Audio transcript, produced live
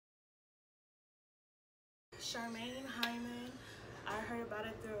Charmaine Hyman. I heard about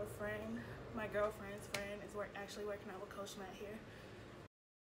it through a friend. My girlfriend's friend is actually working out with Coach Matt here.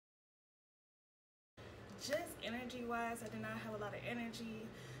 Just energy-wise, I did not have a lot of energy,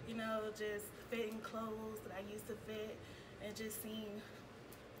 you know, just fitting clothes that I used to fit, and just seeing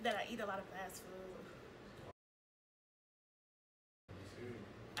that I eat a lot of fast food.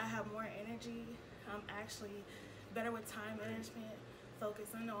 I have more energy. I'm actually better with time management,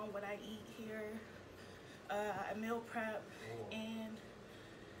 focusing on what I eat here, meal prep, and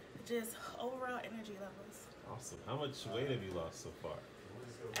just overall energy levels. Awesome. How much weight have you lost so far?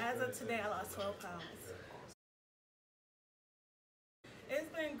 As of today, I lost 12 pounds. It's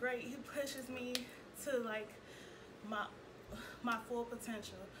been great. He pushes me to like my full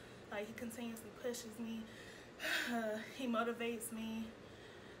potential. Like, he continuously pushes me. He motivates me.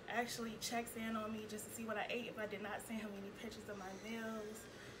 Actually checks in on me just to see what I ate if I did not send him any pictures of my meals.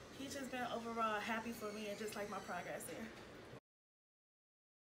 He's just been overall happy for me and just like my progress there.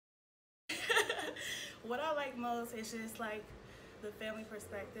 What I like most is just like the family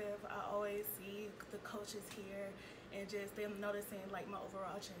perspective. I always see the coaches here and just them noticing like my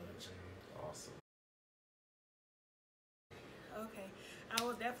overall change. Awesome. Okay, I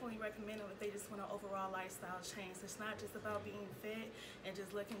would definitely recommend them if they just want an overall lifestyle change. It's not just about being fit and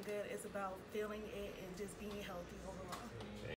just looking good. It's about feeling it and just being healthy overall.